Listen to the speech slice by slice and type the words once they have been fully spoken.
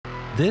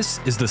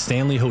This is the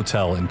Stanley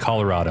Hotel in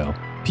Colorado.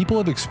 People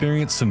have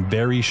experienced some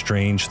very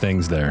strange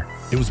things there.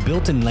 It was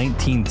built in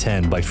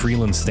 1910 by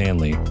Freelan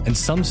Stanley, and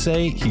some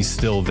say he's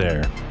still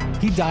there.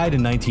 He died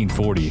in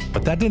 1940,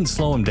 but that didn't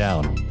slow him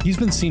down. He's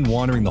been seen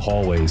wandering the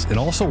hallways and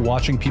also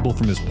watching people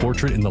from his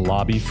portrait in the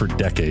lobby for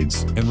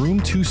decades. In room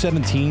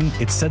 217,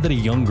 it's said that a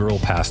young girl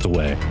passed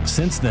away.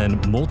 Since then,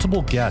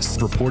 multiple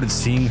guests reported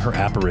seeing her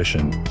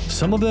apparition.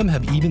 Some of them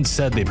have even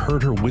said they've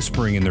heard her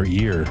whispering in their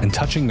ear and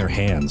touching their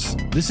hands.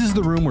 This is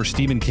the room where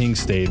Stephen King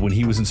stayed when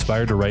he was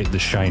inspired to write The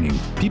Shining.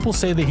 People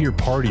say they hear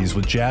parties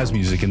with jazz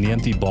music in the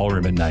empty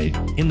ballroom at night.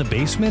 In the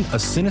basement, a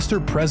sinister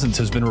presence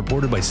has been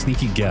reported by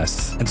sneaky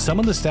guests, and some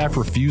of the staff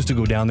refuse to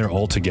go down there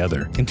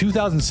altogether. In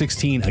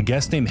 2016, a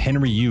guest named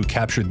Henry Yu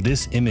captured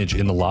this image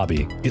in the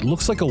lobby. It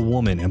looks like a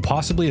woman and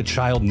possibly a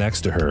child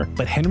next to her,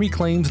 but Henry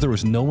claims there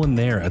was no one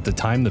there at the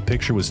time the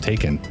picture was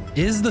taken.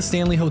 Is the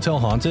Stanley Hotel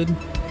haunted?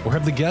 Or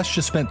have the guests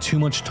just spent too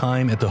much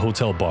time at the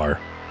hotel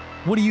bar?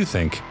 What do you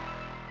think?